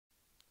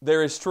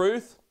There is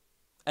truth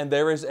and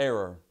there is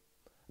error.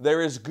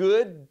 There is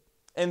good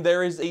and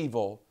there is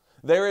evil.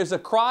 There is a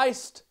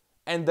Christ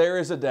and there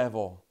is a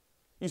devil.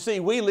 You see,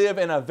 we live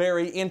in a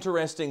very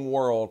interesting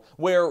world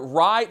where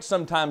right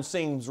sometimes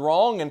seems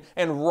wrong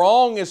and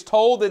wrong is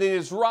told that it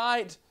is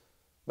right.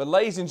 But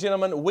ladies and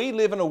gentlemen, we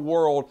live in a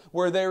world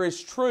where there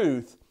is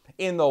truth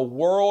in the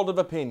world of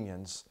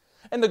opinions.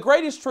 And the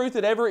greatest truth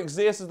that ever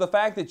exists is the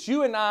fact that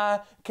you and I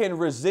can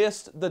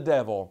resist the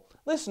devil.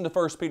 Listen to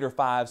 1 Peter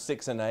 5,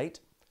 6 and 8.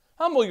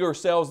 Humble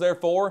yourselves,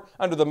 therefore,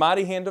 under the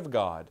mighty hand of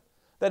God,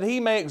 that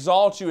He may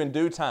exalt you in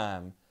due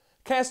time,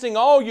 casting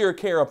all your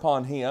care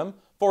upon Him,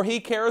 for He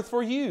careth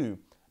for you.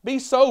 Be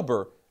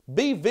sober,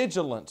 be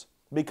vigilant,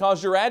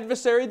 because your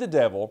adversary the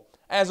devil,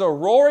 as a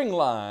roaring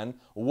lion,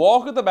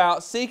 walketh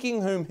about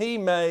seeking whom he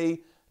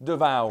may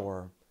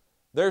devour.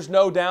 There's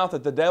no doubt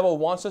that the devil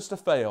wants us to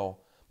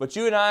fail, but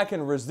you and I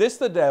can resist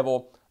the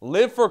devil,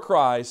 live for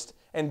Christ,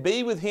 and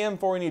be with Him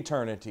for an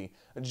eternity.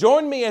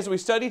 Join me as we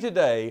study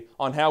today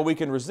on how we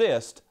can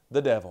resist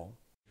the devil.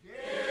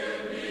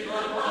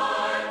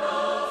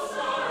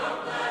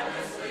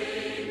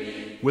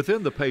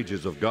 Within the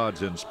pages of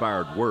God's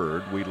inspired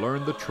Word, we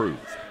learn the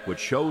truth, which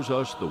shows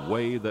us the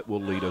way that will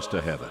lead us to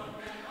heaven.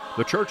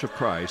 The Church of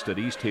Christ at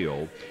East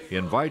Hill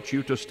invites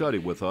you to study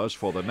with us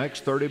for the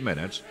next 30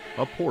 minutes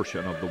a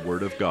portion of the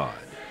Word of God.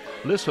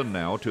 Listen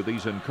now to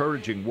these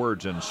encouraging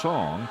words in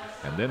song,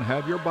 and then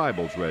have your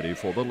Bibles ready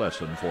for the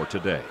lesson for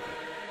today.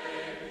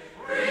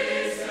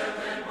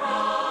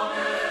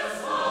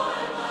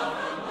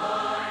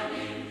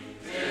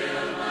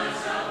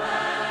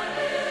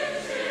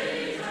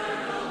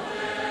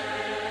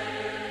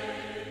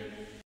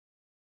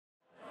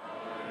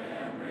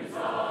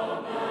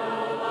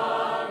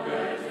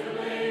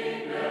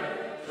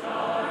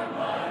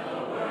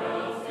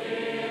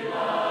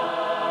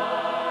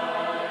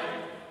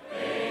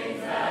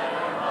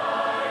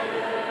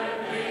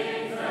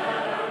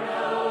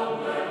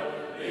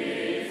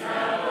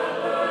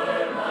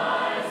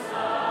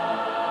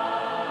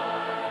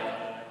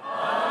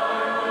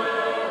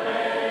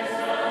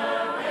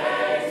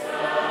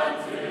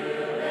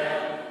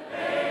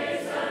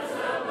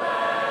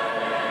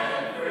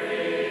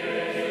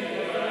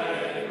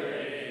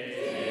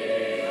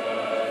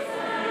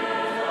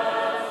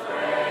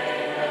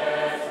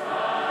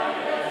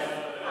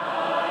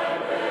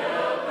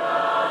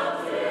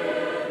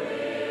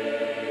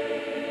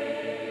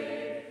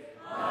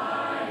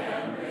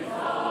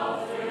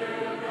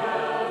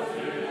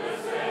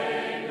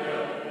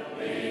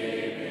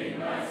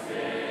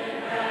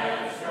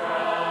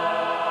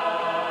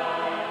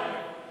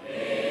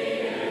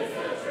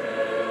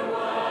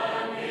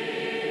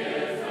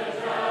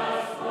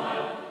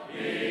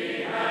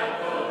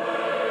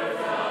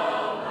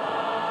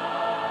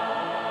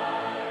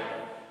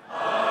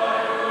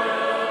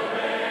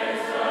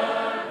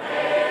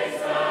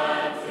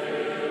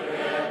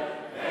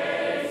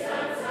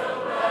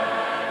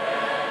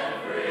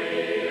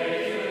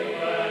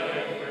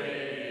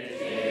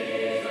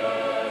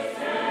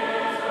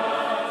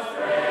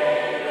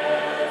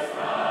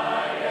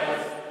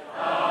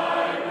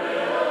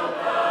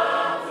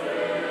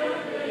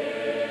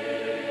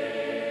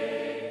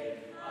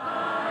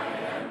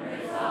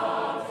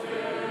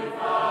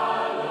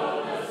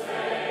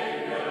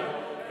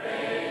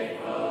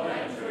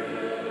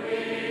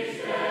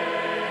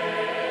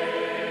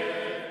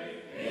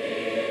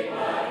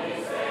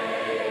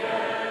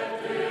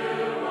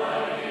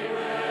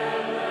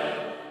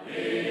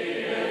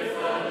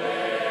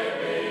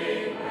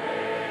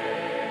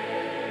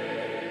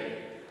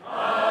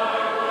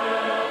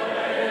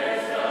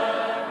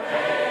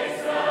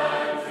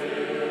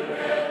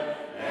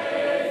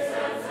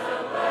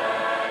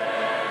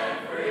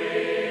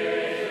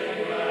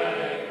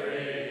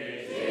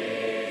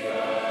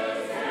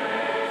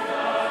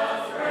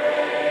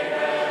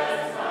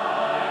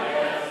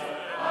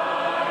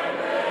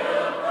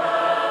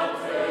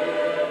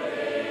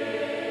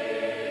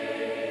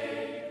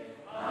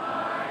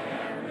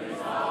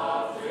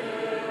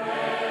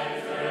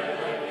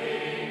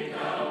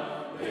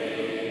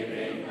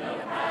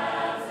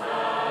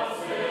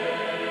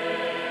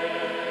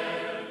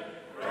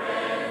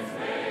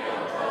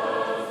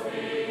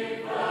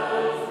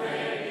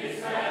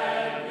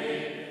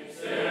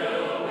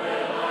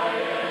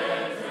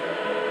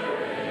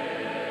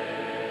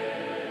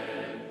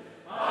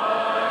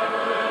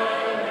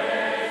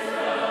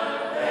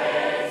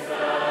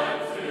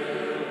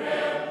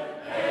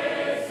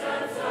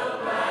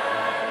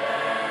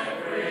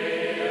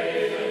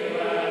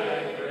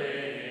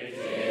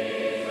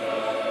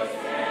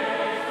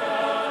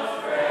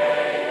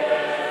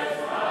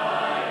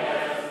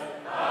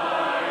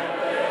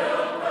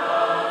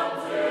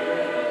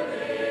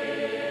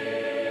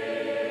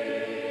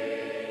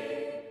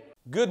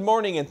 Good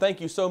morning, and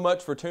thank you so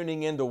much for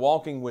tuning in to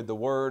Walking with the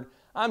Word.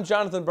 I'm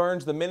Jonathan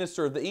Burns, the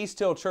minister of the East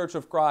Hill Church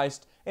of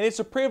Christ, and it's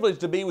a privilege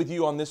to be with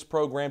you on this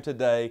program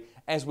today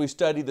as we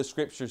study the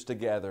Scriptures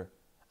together.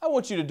 I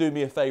want you to do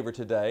me a favor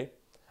today.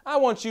 I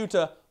want you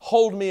to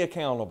hold me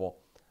accountable.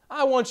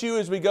 I want you,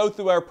 as we go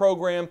through our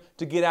program,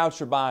 to get out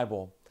your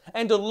Bible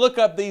and to look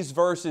up these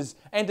verses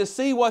and to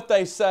see what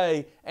they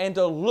say and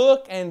to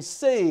look and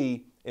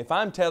see if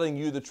I'm telling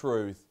you the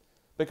truth.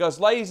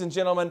 Because, ladies and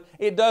gentlemen,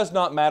 it does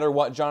not matter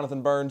what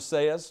Jonathan Burns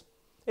says.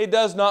 It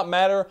does not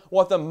matter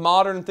what the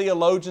modern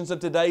theologians of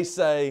today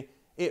say.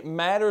 It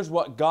matters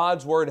what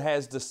God's Word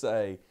has to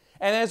say.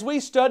 And as we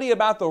study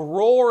about the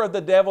roar of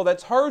the devil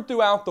that's heard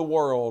throughout the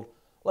world,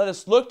 let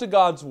us look to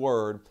God's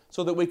Word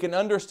so that we can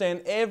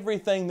understand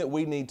everything that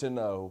we need to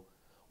know.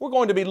 We're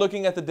going to be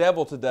looking at the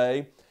devil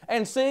today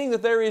and seeing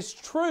that there is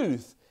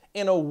truth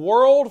in a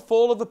world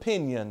full of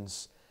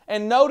opinions.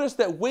 And notice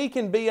that we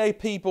can be a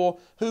people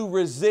who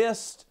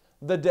resist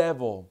the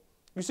devil.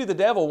 You see, the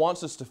devil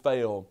wants us to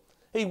fail.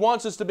 He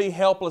wants us to be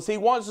helpless. He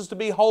wants us to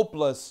be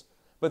hopeless.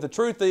 But the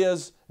truth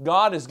is,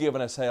 God has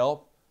given us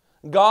help.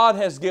 God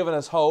has given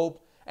us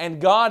hope.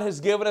 And God has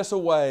given us a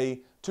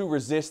way to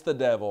resist the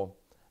devil.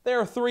 There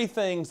are three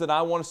things that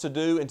I want us to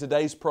do in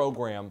today's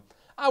program.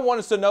 I want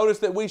us to notice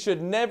that we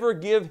should never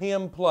give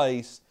him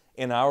place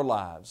in our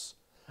lives.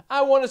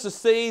 I want us to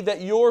see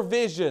that your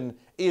vision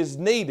is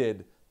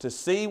needed to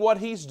see what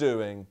he's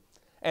doing.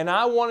 And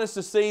I want us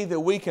to see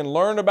that we can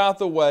learn about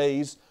the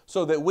ways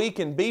so that we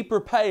can be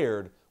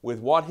prepared with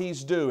what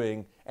he's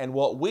doing and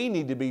what we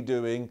need to be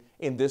doing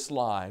in this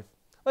life.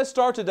 Let's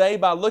start today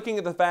by looking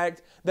at the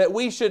fact that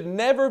we should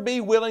never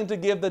be willing to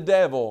give the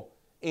devil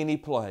any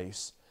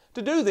place.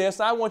 To do this,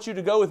 I want you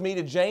to go with me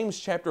to James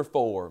chapter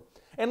 4.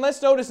 And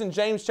let's notice in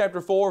James chapter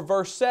 4,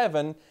 verse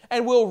 7,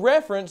 and we'll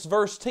reference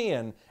verse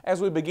 10 as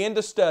we begin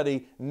to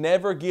study,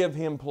 never give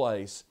him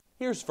place.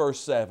 Here's verse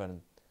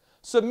 7.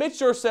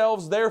 Submit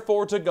yourselves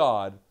therefore to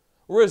God.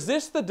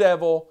 Resist the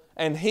devil,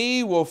 and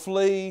he will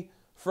flee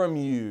from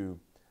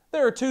you.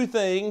 There are two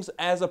things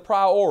as a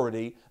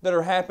priority that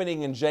are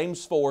happening in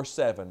James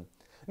 4:7.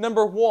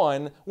 Number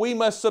one, we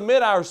must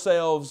submit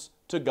ourselves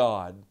to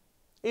God.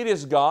 It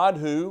is God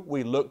who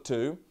we look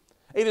to.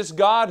 It is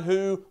God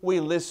who we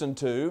listen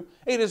to.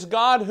 It is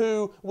God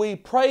who we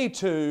pray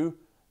to.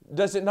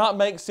 Does it not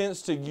make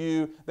sense to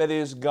you that it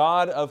is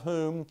God of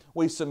whom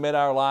we submit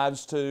our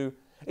lives to?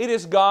 It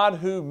is God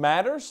who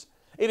matters.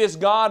 It is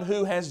God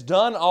who has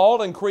done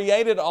all and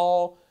created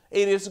all.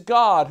 It is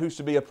God who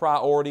should be a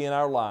priority in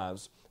our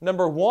lives.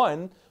 Number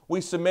one,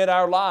 we submit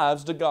our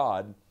lives to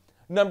God.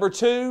 Number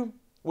two,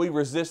 we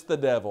resist the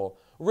devil.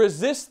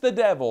 Resist the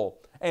devil,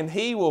 and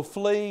he will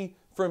flee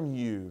from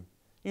you.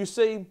 You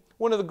see,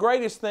 one of the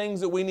greatest things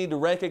that we need to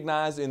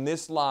recognize in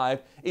this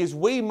life is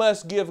we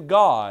must give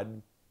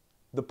God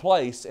the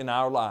place in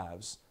our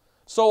lives.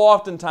 So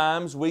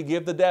oftentimes we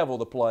give the devil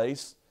the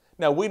place.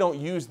 Now, we don't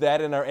use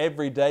that in our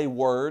everyday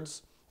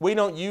words. We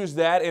don't use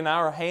that in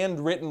our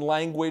handwritten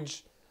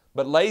language.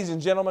 But ladies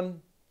and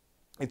gentlemen,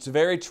 it's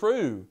very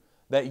true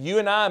that you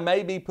and I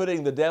may be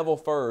putting the devil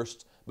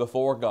first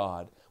before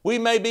God. We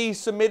may be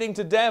submitting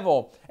to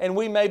devil and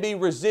we may be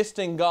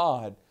resisting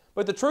God.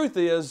 But the truth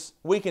is,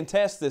 we can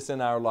test this in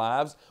our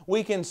lives.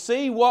 We can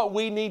see what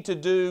we need to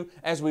do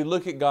as we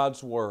look at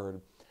God's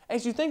Word.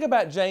 As you think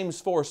about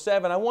James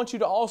 4:7, I want you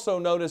to also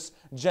notice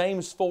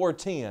James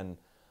 4:10.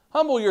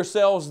 Humble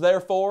yourselves,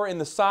 therefore, in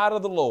the sight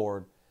of the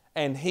Lord,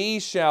 and He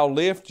shall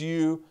lift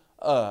you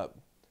up.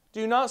 Do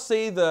you not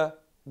see the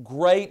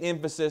great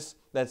emphasis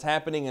that's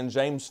happening in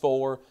James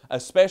 4,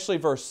 especially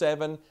verse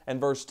 7 and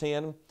verse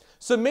 10?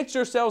 Submit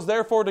yourselves,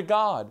 therefore, to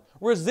God.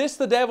 Resist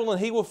the devil, and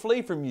he will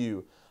flee from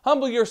you.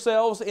 Humble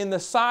yourselves in the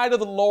sight of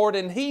the Lord,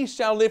 and He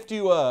shall lift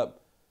you up.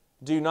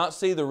 Do you not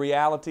see the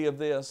reality of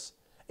this?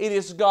 It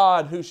is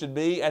God who should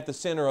be at the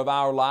center of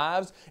our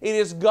lives. It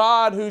is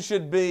God who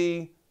should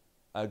be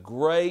a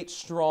great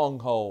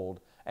stronghold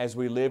as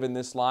we live in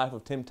this life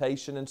of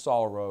temptation and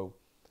sorrow.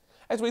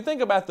 As we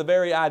think about the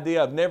very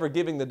idea of never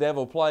giving the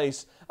devil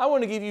place, I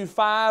want to give you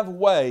 5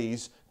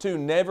 ways to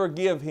never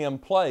give him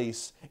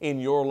place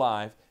in your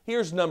life.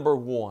 Here's number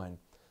 1.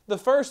 The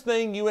first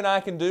thing you and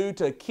I can do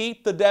to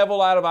keep the devil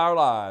out of our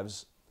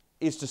lives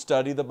is to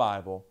study the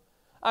Bible.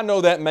 I know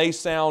that may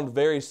sound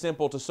very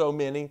simple to so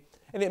many,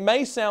 and it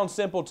may sound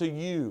simple to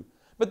you,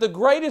 but the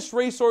greatest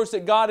resource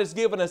that God has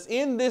given us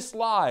in this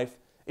life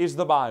is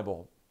the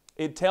Bible.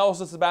 It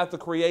tells us about the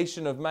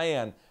creation of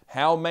man,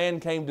 how man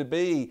came to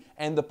be,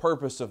 and the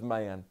purpose of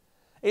man.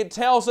 It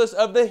tells us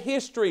of the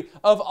history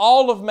of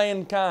all of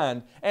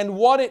mankind and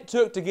what it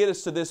took to get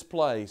us to this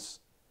place.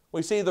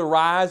 We see the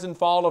rise and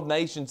fall of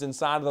nations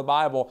inside of the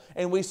Bible,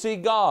 and we see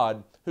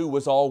God who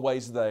was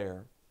always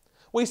there.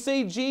 We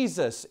see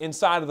Jesus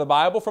inside of the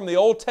Bible from the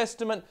Old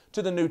Testament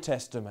to the New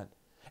Testament.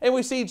 And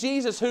we see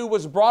Jesus who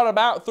was brought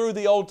about through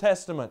the Old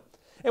Testament.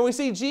 And we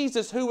see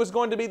Jesus who was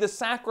going to be the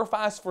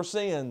sacrifice for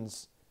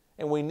sins.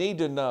 And we need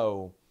to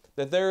know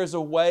that there is a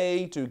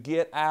way to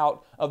get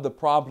out of the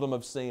problem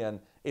of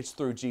sin. It's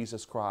through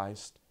Jesus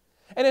Christ.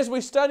 And as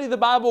we study the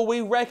Bible,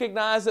 we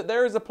recognize that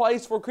there is a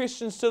place for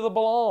Christians to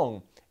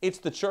belong. It's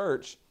the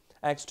church.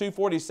 Acts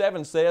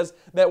 2:47 says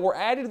that we're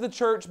added to the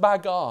church by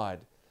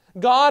God.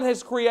 God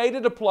has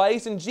created a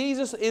place, and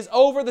Jesus is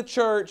over the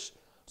church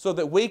so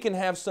that we can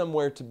have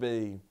somewhere to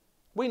be.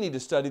 We need to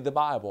study the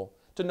Bible.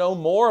 to know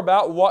more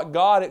about what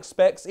God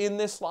expects in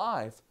this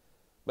life.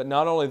 But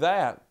not only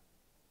that,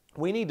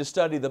 we need to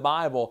study the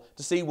Bible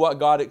to see what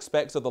God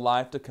expects of the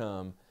life to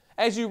come.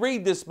 As you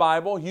read this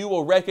Bible, you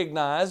will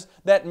recognize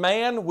that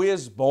man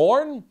is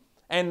born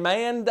and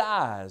man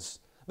dies.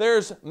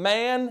 There's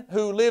man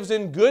who lives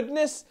in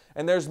goodness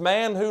and there's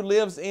man who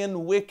lives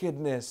in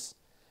wickedness.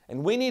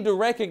 And we need to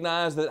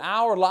recognize that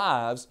our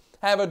lives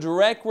have a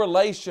direct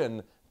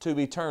relation to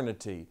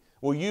eternity.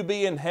 Will you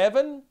be in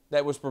heaven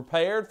that was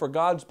prepared for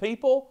God's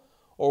people?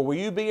 Or will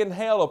you be in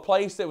hell, a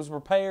place that was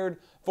prepared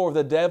for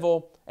the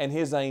devil and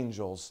his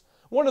angels?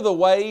 One of the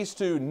ways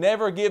to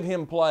never give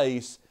him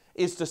place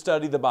is to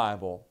study the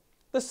Bible.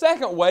 The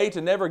second way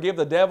to never give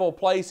the devil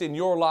place in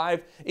your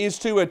life is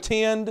to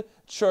attend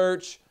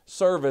church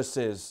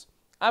services.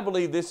 I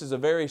believe this is a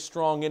very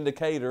strong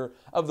indicator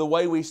of the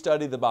way we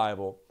study the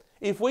Bible.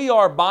 If we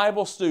are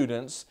Bible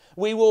students,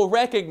 we will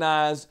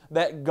recognize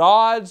that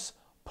God's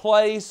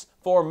place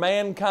for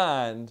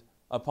mankind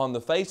upon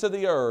the face of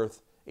the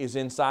earth is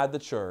inside the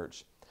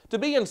church. To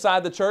be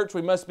inside the church,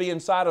 we must be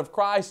inside of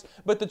Christ,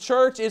 but the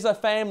church is a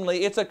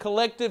family. It's a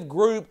collective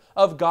group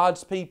of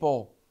God's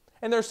people.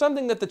 And there's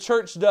something that the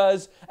church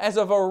does as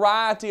a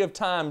variety of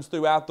times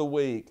throughout the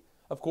week.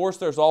 Of course,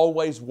 there's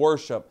always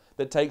worship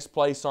that takes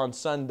place on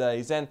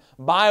Sundays and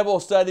Bible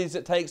studies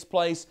that takes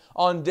place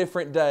on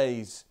different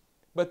days.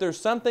 But there's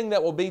something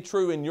that will be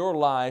true in your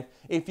life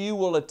if you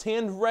will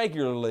attend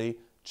regularly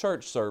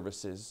church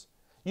services.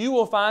 You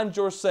will find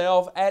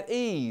yourself at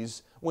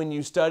ease when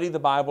you study the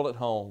Bible at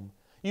home.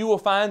 You will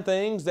find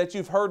things that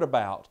you've heard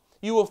about.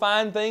 You will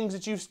find things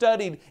that you've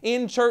studied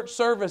in church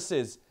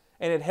services,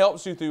 and it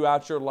helps you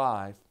throughout your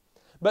life.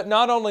 But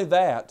not only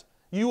that,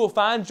 you will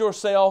find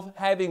yourself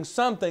having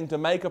something to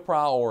make a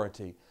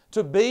priority,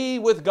 to be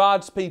with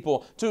God's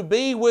people, to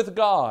be with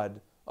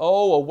God.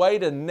 Oh, a way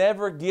to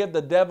never give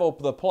the devil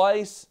the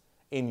place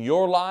in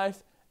your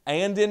life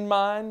and in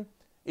mine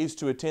is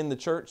to attend the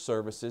church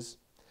services.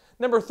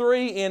 Number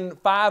 3 in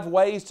 5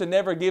 ways to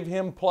never give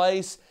him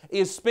place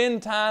is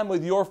spend time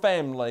with your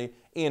family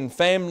in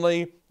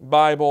family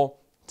Bible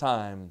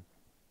time.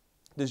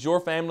 Does your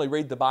family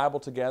read the Bible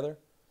together?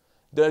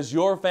 Does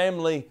your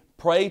family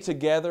pray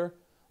together?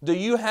 Do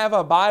you have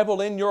a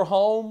Bible in your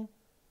home?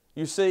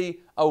 You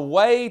see, a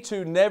way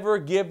to never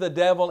give the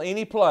devil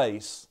any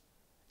place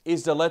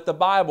is to let the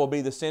Bible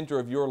be the center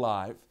of your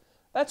life.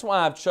 That's why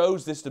I've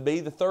chose this to be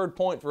the third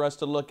point for us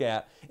to look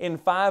at in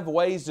 5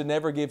 ways to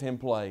never give him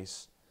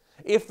place.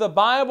 If the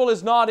Bible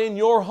is not in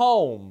your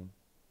home,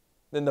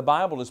 then the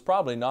Bible is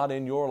probably not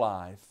in your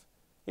life.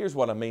 Here's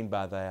what I mean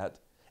by that.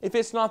 If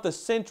it's not the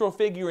central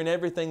figure in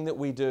everything that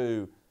we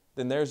do,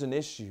 then there's an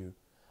issue.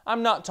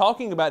 I'm not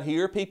talking about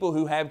here people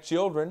who have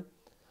children.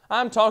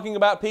 I'm talking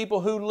about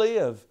people who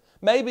live.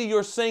 Maybe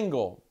you're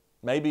single.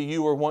 Maybe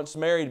you were once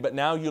married, but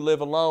now you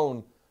live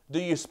alone. Do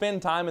you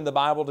spend time in the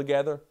Bible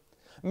together?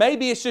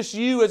 Maybe it's just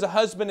you as a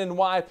husband and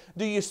wife.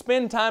 Do you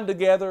spend time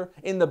together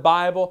in the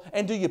Bible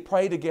and do you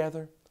pray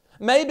together?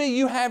 Maybe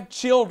you have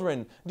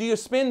children. Do you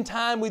spend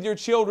time with your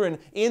children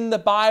in the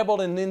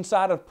Bible and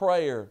inside of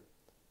prayer?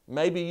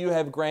 Maybe you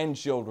have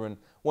grandchildren.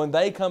 When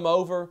they come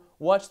over,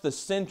 what's the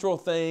central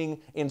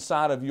thing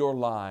inside of your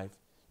life?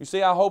 You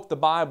see, I hope the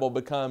Bible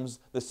becomes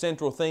the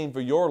central theme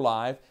for your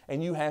life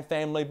and you have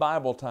family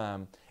Bible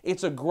time.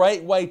 It's a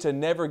great way to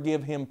never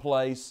give him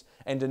place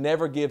and to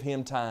never give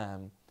him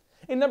time.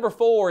 And number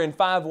 4, in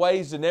 5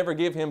 ways to never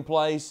give him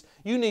place,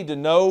 you need to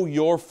know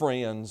your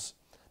friends.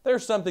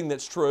 There's something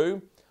that's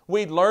true.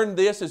 We learned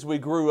this as we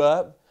grew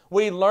up.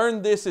 We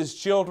learned this as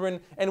children,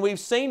 and we've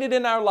seen it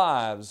in our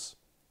lives.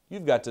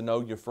 You've got to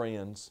know your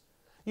friends.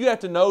 You have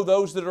to know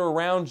those that are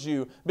around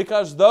you,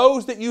 because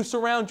those that you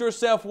surround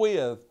yourself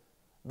with,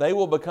 they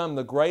will become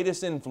the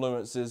greatest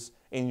influences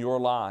in your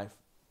life.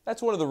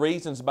 That's one of the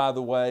reasons, by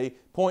the way,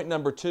 point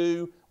number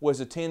 2 was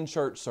attend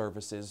church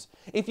services.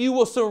 If you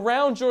will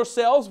surround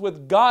yourselves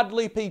with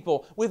godly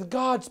people, with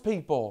God's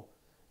people,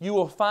 you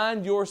will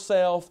find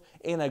yourself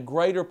in a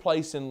greater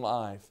place in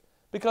life.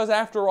 Because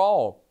after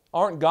all,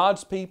 aren't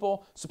God's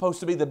people supposed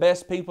to be the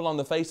best people on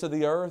the face of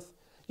the earth?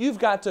 You've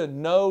got to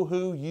know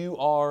who you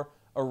are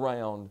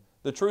around.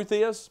 The truth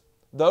is,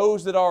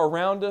 those that are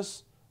around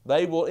us,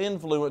 they will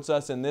influence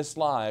us in this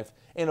life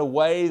in a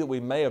way that we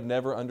may have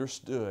never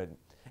understood.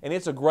 And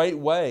it's a great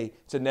way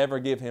to never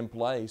give him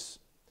place.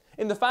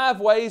 In the 5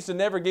 ways to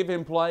never give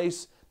him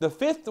place, the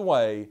 5th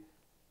way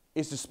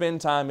is to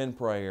spend time in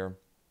prayer.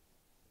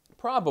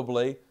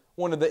 Probably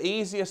one of the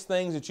easiest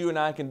things that you and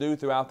I can do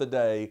throughout the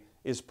day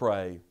is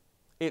pray.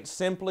 It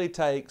simply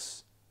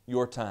takes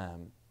your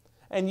time.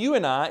 And you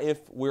and I,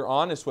 if we're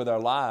honest with our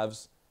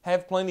lives,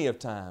 have plenty of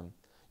time.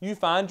 You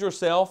find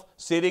yourself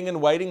sitting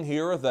and waiting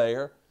here or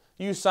there.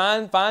 You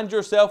find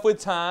yourself with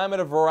time at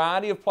a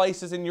variety of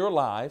places in your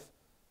life.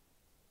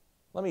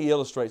 Let me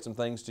illustrate some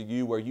things to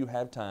you where you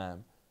have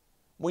time.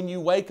 When you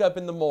wake up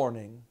in the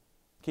morning,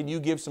 can you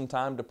give some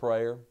time to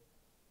prayer?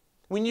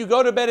 When you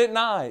go to bed at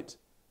night,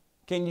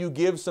 can you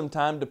give some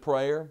time to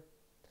prayer?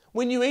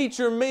 When you eat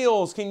your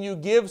meals, can you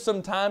give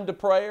some time to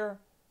prayer?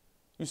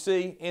 You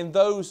see, in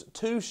those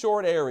two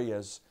short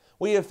areas,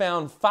 we have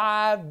found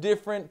 5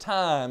 different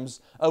times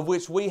of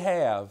which we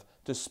have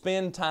to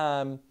spend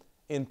time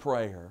in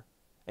prayer.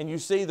 And you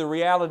see, the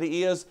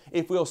reality is,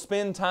 if we'll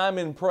spend time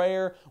in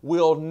prayer,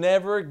 we'll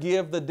never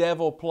give the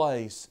devil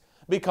place.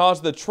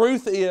 Because the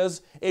truth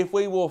is, if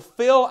we will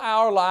fill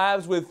our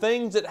lives with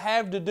things that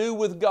have to do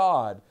with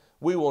God,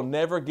 we will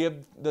never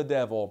give the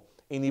devil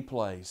any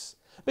place.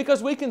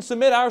 Because we can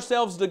submit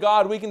ourselves to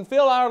God, we can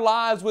fill our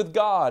lives with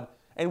God,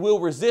 and we'll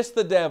resist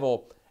the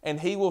devil,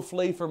 and he will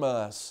flee from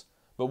us.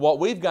 But what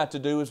we've got to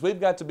do is we've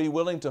got to be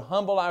willing to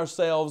humble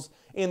ourselves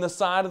in the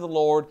sight of the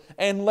Lord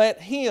and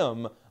let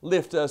Him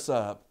lift us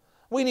up.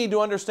 We need to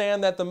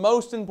understand that the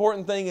most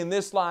important thing in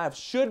this life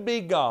should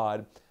be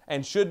God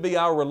and should be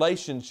our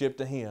relationship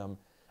to Him.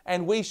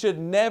 And we should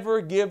never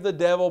give the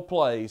devil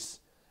place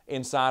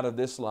inside of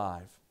this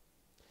life.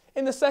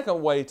 In the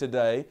second way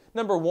today,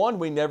 number 1,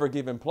 we never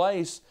give him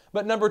place.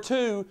 But number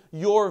 2,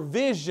 your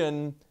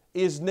vision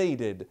is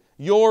needed.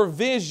 Your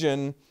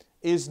vision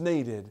is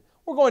needed.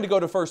 We're going to go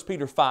to 1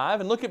 Peter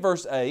 5 and look at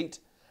verse 8,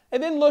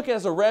 and then look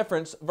as a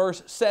reference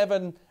verse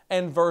 7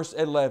 and verse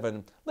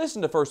 11.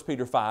 Listen to 1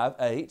 Peter 5,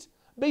 8.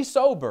 Be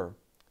sober,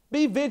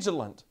 be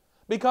vigilant,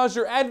 because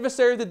your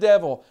adversary the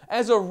devil,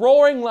 as a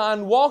roaring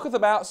lion, walketh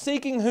about,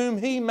 seeking whom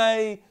he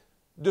may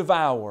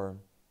devour.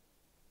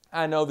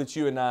 I know that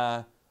you and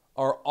I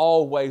are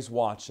always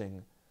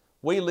watching.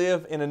 We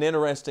live in an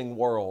interesting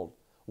world.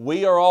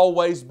 We are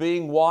always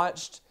being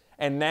watched.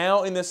 And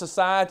now in the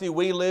society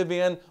we live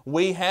in,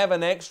 we have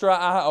an extra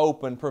eye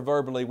open,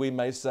 proverbially we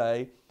may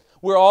say.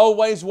 We're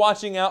always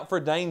watching out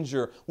for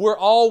danger. We're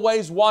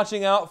always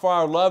watching out for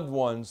our loved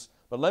ones.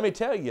 But let me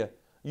tell you,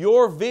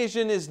 your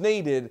vision is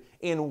needed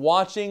in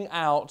watching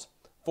out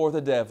for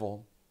the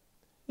devil.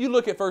 You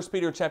look at 1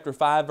 Peter chapter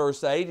 5,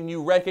 verse 8, and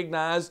you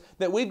recognize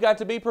that we've got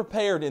to be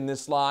prepared in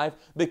this life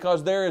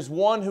because there is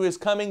one who is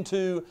coming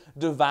to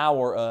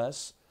devour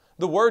us.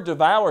 The word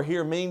devour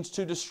here means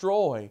to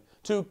destroy,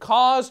 to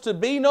cause to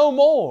be no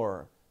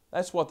more.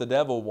 That's what the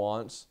devil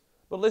wants.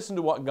 But listen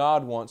to what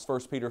God wants,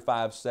 1 Peter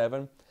 5,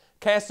 7.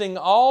 Casting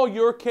all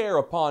your care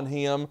upon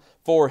Him,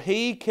 for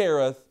He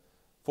careth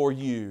for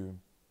you.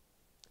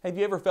 Have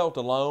you ever felt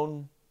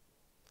alone?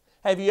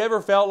 Have you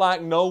ever felt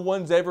like no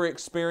one's ever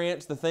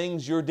experienced the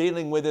things you're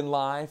dealing with in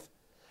life?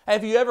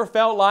 Have you ever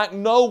felt like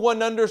no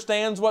one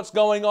understands what's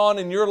going on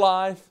in your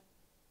life?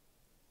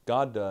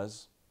 God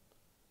does.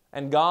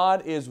 And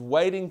God is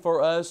waiting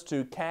for us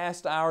to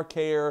cast our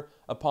care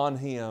upon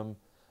Him,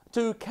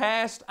 to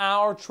cast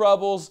our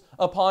troubles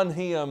upon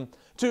Him,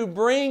 to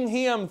bring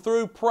Him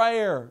through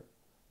prayer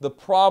the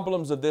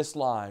problems of this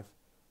life.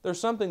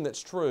 There's something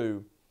that's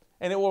true,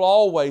 and it will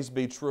always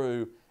be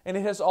true, and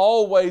it has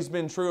always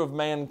been true of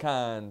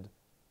mankind.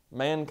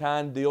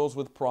 Mankind deals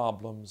with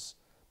problems,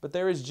 but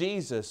there is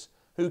Jesus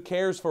who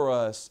cares for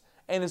us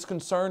and is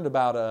concerned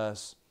about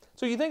us.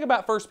 So you think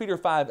about 1 Peter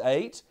 5,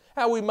 8,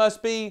 how we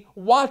must be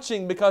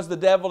watching because the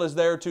devil is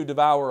there to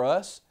devour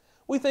us.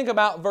 We think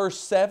about verse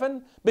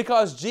 7,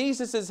 because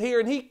Jesus is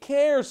here and He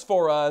cares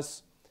for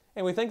us.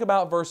 And we think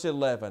about verse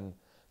 11,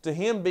 to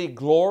Him be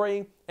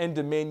glory and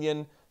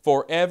dominion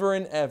forever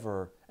and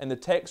ever. And the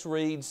text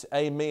reads,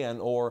 Amen,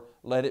 or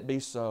let it be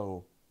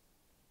so.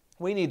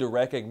 We need to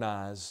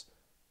recognize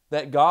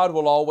that God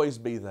will always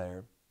be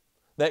there,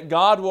 that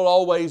God will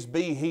always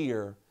be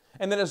here,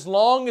 and that as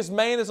long as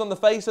man is on the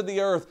face of the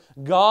earth,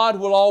 God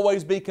will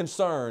always be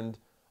concerned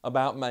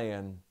about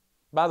man.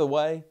 By the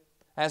way,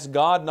 has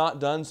God not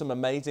done some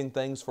amazing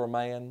things for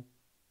man?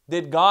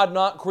 Did God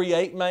not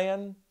create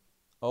man?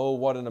 Oh,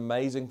 what an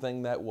amazing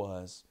thing that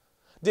was.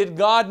 Did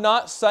God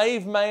not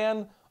save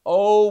man?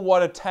 Oh,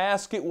 what a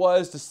task it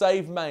was to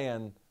save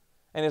man.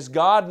 And is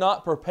God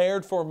not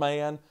prepared for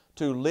man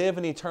to live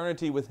in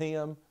eternity with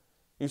Him?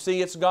 You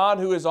see, it's God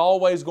who is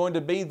always going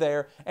to be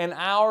there, and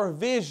our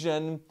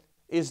vision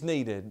is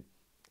needed.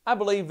 I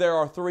believe there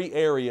are 3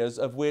 areas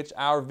of which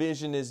our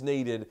vision is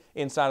needed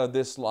inside of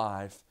this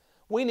life.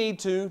 We need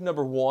to,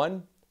 number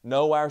 1,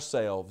 know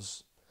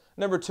ourselves.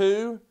 Number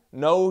 2,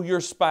 know your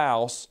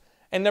spouse.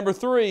 And number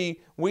 3,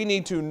 we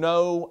need to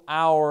know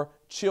our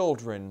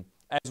children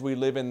as we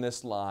live in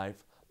this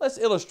life. Let's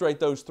illustrate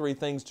those 3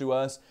 things to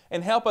us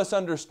and help us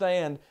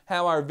understand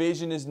how our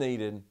vision is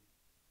needed.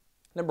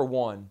 Number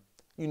 1,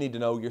 you need to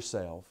know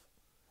yourself.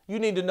 You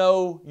need to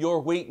know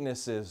your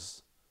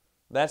weaknesses.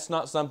 That's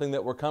not something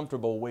that we're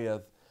comfortable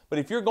with. But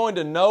if you're going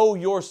to know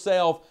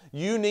yourself,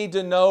 you need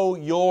to know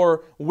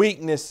your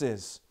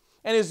weaknesses.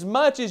 And as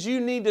much as you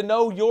need to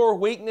know your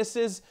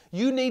weaknesses,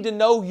 you need to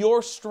know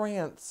your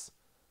strengths.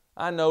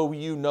 I know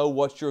you know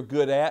what you're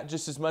good at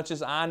just as much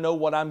as I know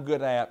what I'm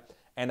good at,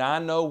 and I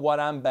know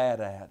what I'm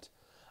bad at.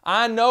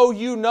 I know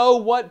you know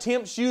what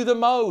tempts you the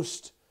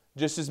most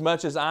just as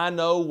much as I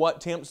know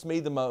what tempts me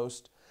the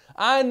most.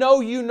 I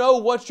know you know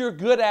what you're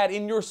good at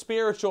in your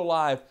spiritual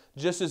life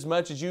just as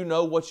much as you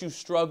know what you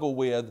struggle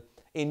with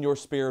in your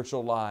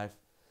spiritual life.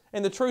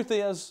 And the truth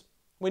is,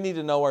 we need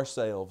to know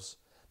ourselves.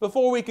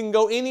 Before we can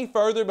go any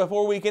further,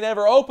 before we can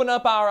ever open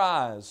up our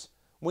eyes,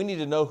 we need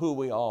to know who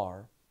we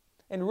are.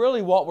 And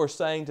really what we're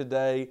saying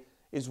today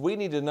is we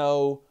need to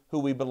know who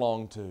we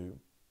belong to.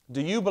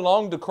 Do you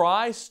belong to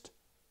Christ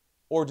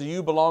or do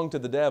you belong to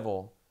the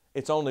devil?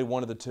 It's only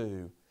one of the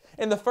two.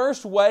 And the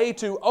first way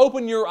to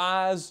open your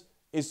eyes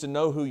is to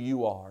know who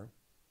you are.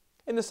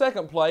 In the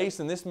second place,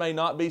 and this may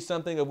not be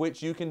something of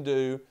which you can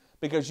do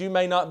because you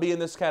may not be in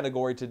this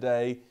category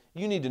today,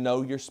 you need to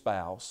know your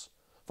spouse.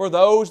 For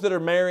those that are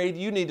married,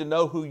 you need to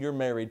know who you're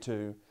married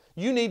to.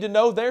 You need to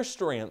know their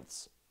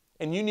strengths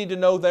and you need to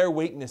know their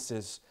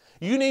weaknesses.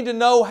 You need to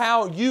know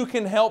how you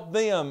can help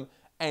them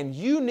and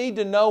you need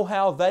to know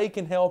how they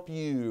can help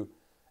you.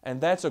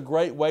 And that's a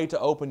great way to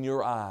open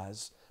your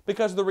eyes.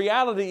 Because the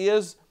reality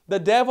is the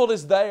devil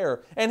is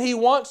there and he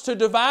wants to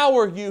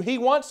devour you. He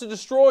wants to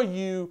destroy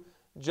you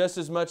just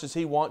as much as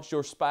he wants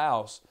your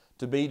spouse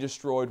to be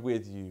destroyed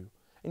with you.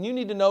 And you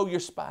need to know your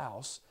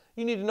spouse.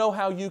 You need to know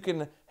how you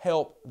can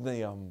help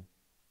them.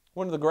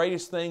 One of the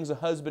greatest things a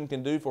husband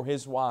can do for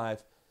his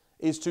wife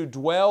is to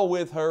dwell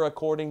with her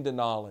according to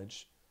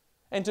knowledge.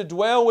 And to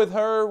dwell with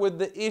her with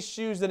the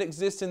issues that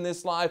exist in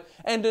this life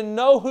and to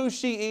know who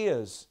she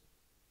is.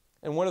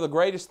 And one of the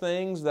greatest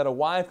things that a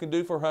wife can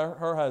do for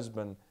her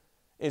husband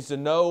is to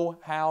know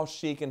how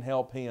she can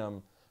help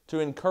him, to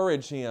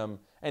encourage him,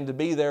 and to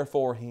be there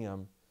for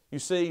him. You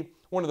see,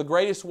 one of the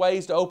greatest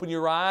ways to open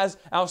your eyes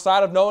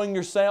outside of knowing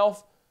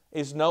yourself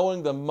is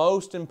knowing the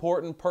most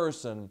important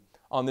person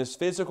on this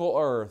physical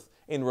earth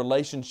in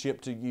relationship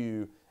to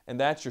you, and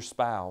that's your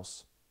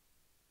spouse.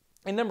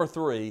 And number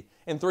three,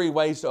 in 3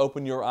 ways to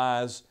open your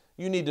eyes,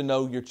 you need to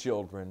know your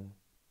children.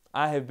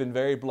 I have been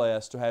very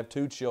blessed to have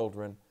 2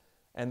 children,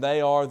 and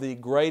they are the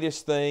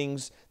greatest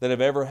things that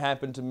have ever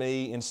happened to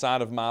me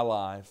inside of my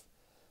life.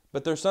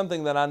 But there's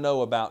something that I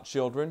know about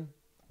children,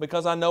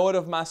 because I know it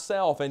of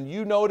myself, and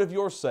you know it of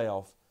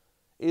yourself,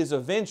 is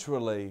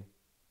eventually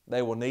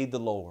they will need the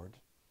Lord.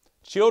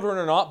 Children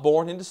are not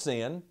born into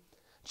sin.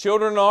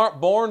 Children aren't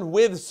born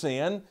with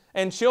sin.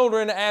 And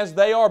children, as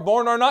they are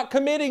born, are not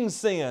committing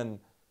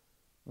sin.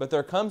 But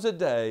there comes a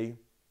day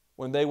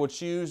when they will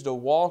choose to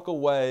walk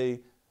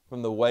away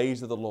from the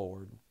ways of the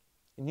Lord.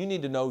 And you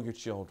need to know your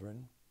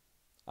children.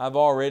 I've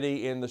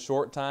already, in the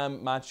short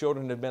time my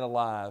children have been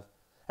alive,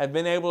 have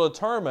been able to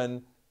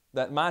determine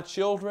that my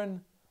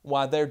children,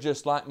 why, they're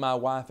just like my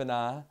wife and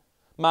I.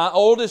 My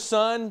oldest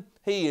son,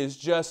 he is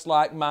just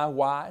like my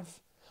wife.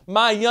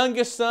 My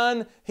youngest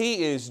son,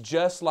 he is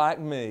just like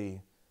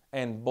me.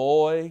 And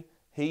boy,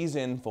 he's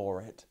in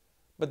for it.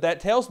 But that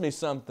tells me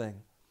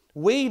something.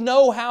 We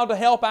know how to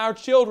help our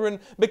children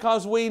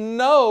because we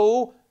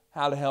know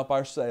how to help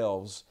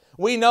ourselves.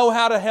 We know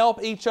how to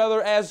help each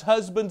other as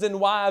husbands and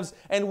wives,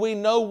 and we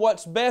know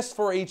what's best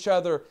for each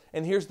other.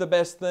 And here's the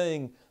best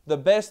thing. The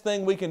best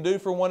thing we can do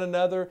for one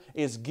another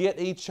is get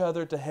each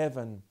other to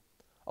heaven.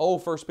 Oh,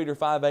 1 Peter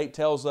 5:8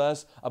 tells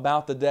us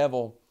about the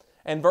devil.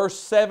 And verse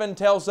 7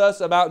 tells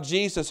us about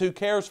Jesus who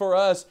cares for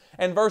us.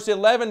 And verse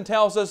 11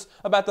 tells us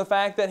about the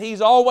fact that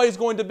He's always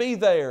going to be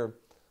there.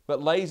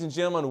 But ladies and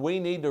gentlemen, we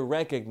need to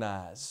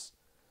recognize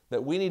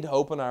that we need to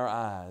open our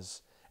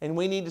eyes. And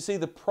we need to see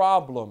the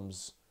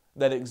problems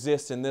that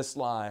exist in this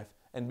life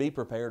and be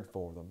prepared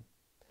for them.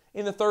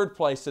 In the third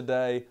place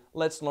today,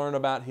 let's learn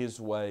about His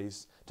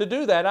ways. To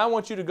do that, I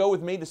want you to go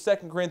with me to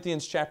 2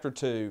 Corinthians chapter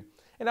 2.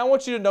 And I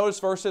want you to notice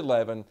verse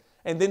 11,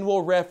 and then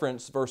we'll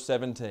reference verse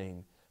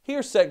 17.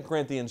 Here's 2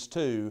 Corinthians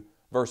 2,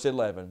 verse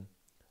 11.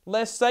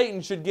 Lest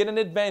Satan should get an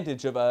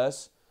advantage of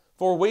us,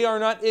 for we are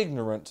not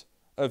ignorant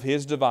of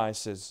his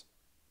devices.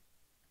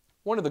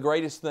 One of the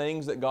greatest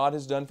things that God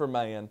has done for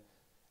man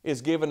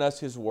is given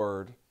us His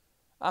Word.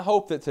 I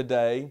hope that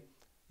today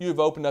you've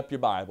opened up your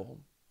Bible.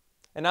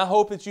 And I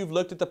hope that you've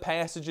looked at the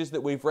passages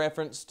that we've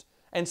referenced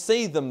and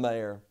see them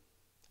there.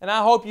 And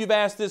I hope you've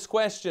asked this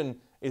question,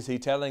 is He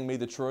telling me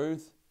the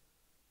truth?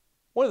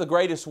 One of the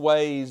greatest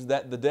ways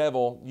that the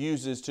devil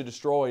uses to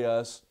destroy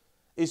us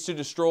is to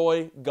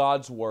destroy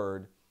God's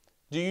Word.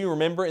 Do you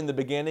remember in the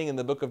beginning in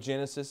the book of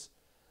Genesis?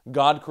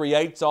 God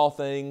creates all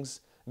things.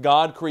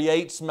 God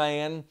creates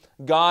man.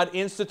 God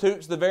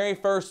institutes the very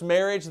first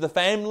marriage, the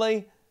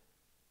family.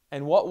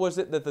 And what was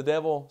it that the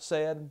devil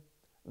said?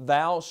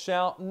 Thou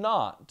shalt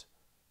not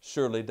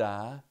surely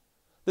die.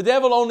 The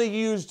devil only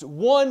used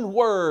one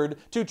word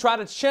to try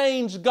to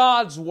change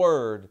God's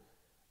Word.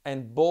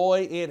 And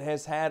boy, it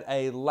has had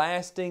a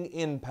lasting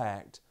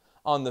impact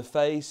on the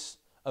face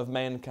of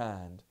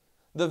mankind.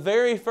 The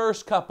very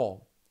first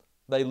couple,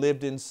 they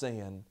lived in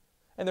sin.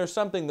 And there's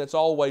something that's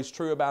always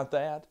true about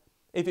that.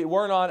 If it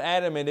were not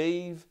Adam and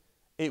Eve,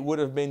 it would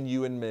have been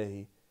you and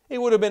me.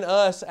 It would have been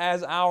us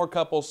as our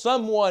couple.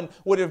 Someone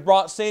would have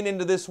brought sin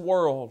into this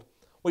world.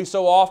 We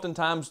so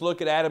oftentimes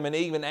look at Adam and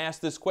Eve and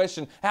ask this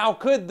question, how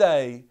could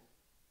they?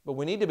 But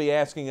we need to be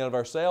asking of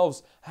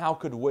ourselves, how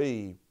could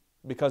we?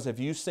 Because have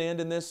you sinned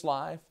in this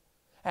life?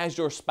 Has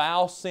your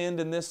spouse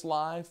sinned in this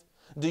life?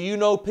 Do you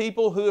know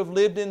people who have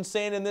lived in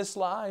sin in this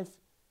life?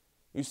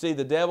 You see,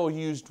 the devil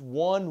used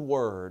one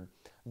word,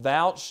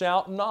 thou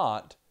shalt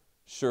not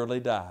surely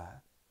die.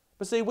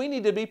 But see, we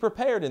need to be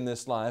prepared in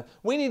this life.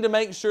 We need to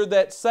make sure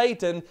that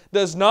Satan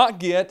does not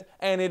get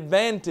an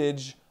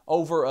advantage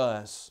over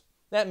us.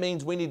 That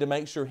means we need to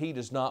make sure he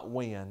does not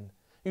win.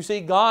 You see,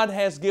 God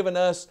has given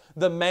us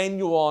the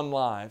manual on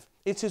life.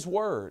 It's His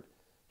Word.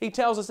 He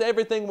tells us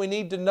everything we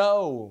need to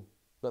know.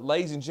 But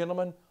ladies and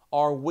gentlemen,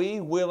 are we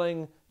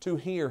willing to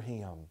hear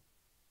Him?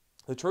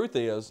 The truth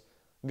is,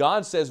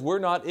 God says we're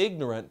not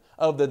ignorant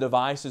of the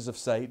devices of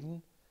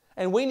Satan.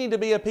 And we need to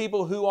be a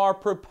people who are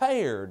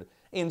prepared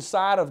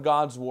inside of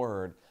God's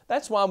Word.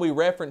 That's why we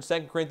reference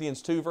 2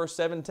 Corinthians 2 verse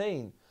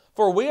 17.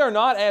 For we are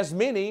not as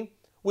many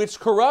which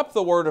corrupt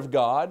the Word of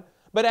God,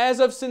 but as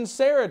of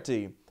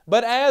sincerity,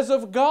 but as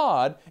of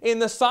God, in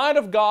the sight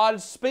of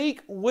God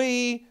speak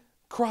we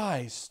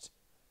Christ.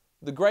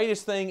 The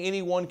greatest thing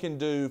anyone can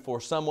do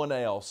for someone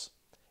else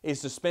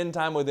is to spend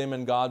time with them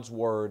in God's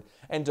Word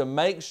and to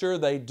make sure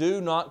they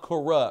do not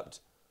corrupt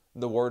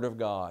the Word of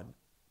God.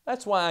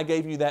 That's why I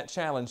gave you that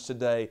challenge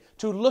today,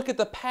 to look at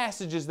the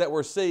passages that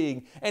we're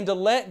seeing and to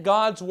let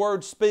God's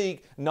Word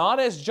speak, not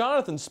as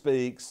Jonathan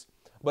speaks,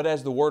 but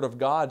as the Word of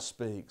God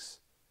speaks.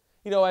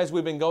 You know, as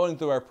we've been going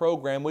through our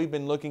program, we've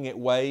been looking at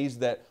ways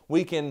that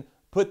we can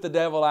put the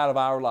devil out of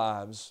our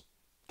lives.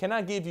 Can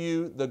I give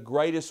you the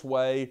greatest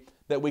way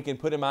that we can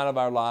put him out of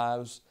our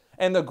lives?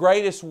 And the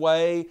greatest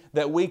way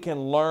that we can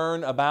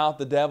learn about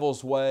the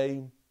devil's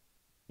way?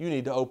 You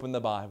need to open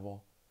the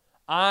Bible.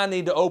 I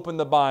need to open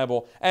the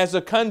Bible. As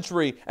a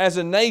country, as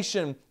a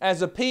nation,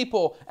 as a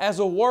people, as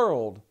a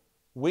world,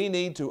 we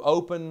need to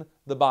open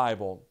the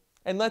Bible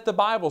and let the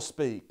Bible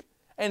speak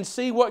and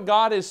see what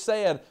God has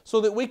said so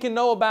that we can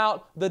know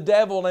about the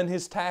devil and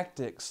his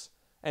tactics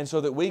and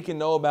so that we can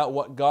know about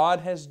what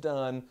God has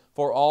done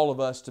for all of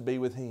us to be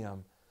with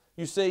Him.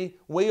 You see,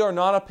 we are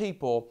not a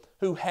people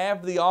who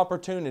have the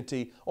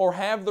opportunity or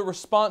have the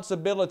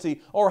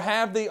responsibility or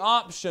have the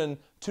option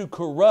to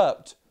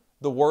corrupt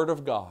the Word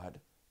of God.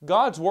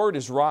 God's Word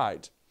is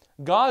right.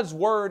 God's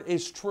Word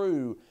is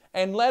true.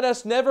 And let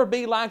us never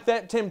be like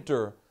that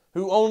tempter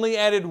who only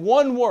added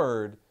one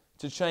word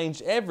to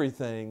change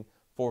everything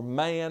for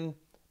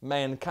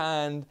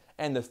mankind,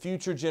 and the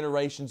future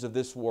generations of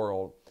this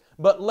world.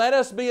 But let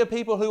us be a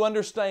people who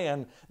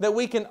understand that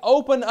we can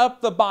open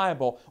up the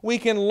Bible, we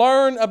can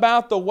learn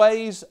about the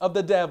ways of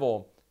the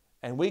devil,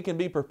 and we can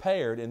be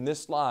prepared in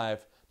this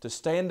life to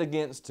stand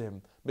against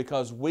him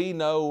because we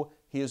know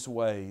his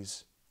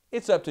ways.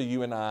 It's up to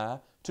you and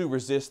I to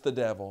resist the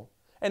devil.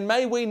 And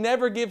may we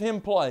never give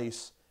him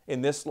place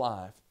in this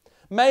life.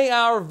 May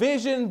our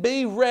vision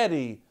be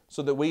ready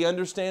so that we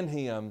understand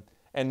him,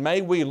 and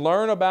may we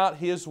learn about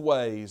his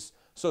ways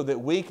so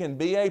that we can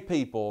be a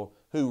people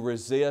who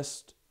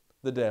resist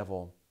the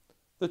devil.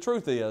 The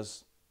truth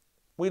is,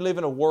 we live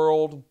in a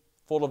world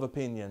full of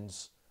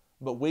opinions,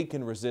 but we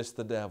can resist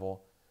the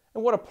devil.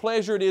 And what a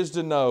pleasure it is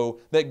to know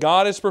that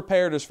God has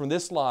prepared us for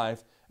this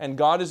life, and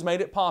God has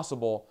made it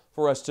possible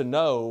for us to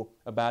know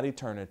about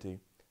eternity.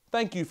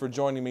 Thank you for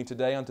joining me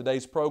today on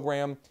today's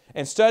program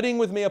and studying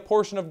with me a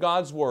portion of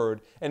God's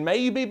Word. And may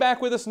you be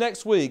back with us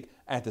next week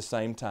at the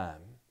same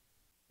time.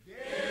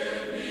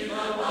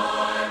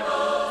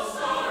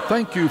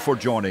 Thank you for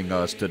joining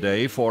us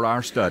today for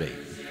our study.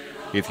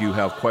 If you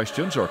have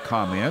questions or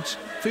comments,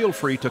 feel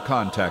free to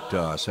contact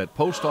us at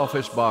Post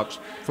Office Box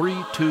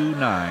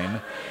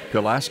 329,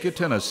 Pulaski,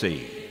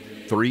 Tennessee,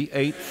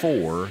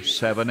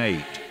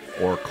 38478,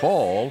 or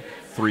call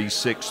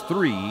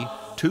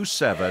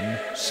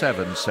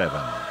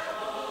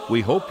 363-2777.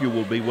 We hope you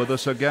will be with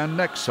us again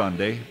next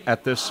Sunday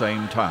at this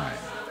same time.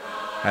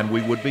 And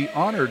we would be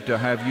honored to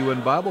have you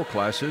in Bible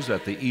classes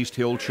at the East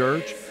Hill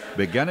Church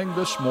beginning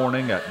this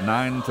morning at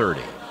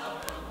 9:30.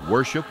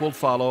 Worship will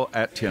follow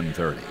at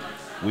 10:30.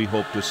 We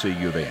hope to see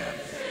you then.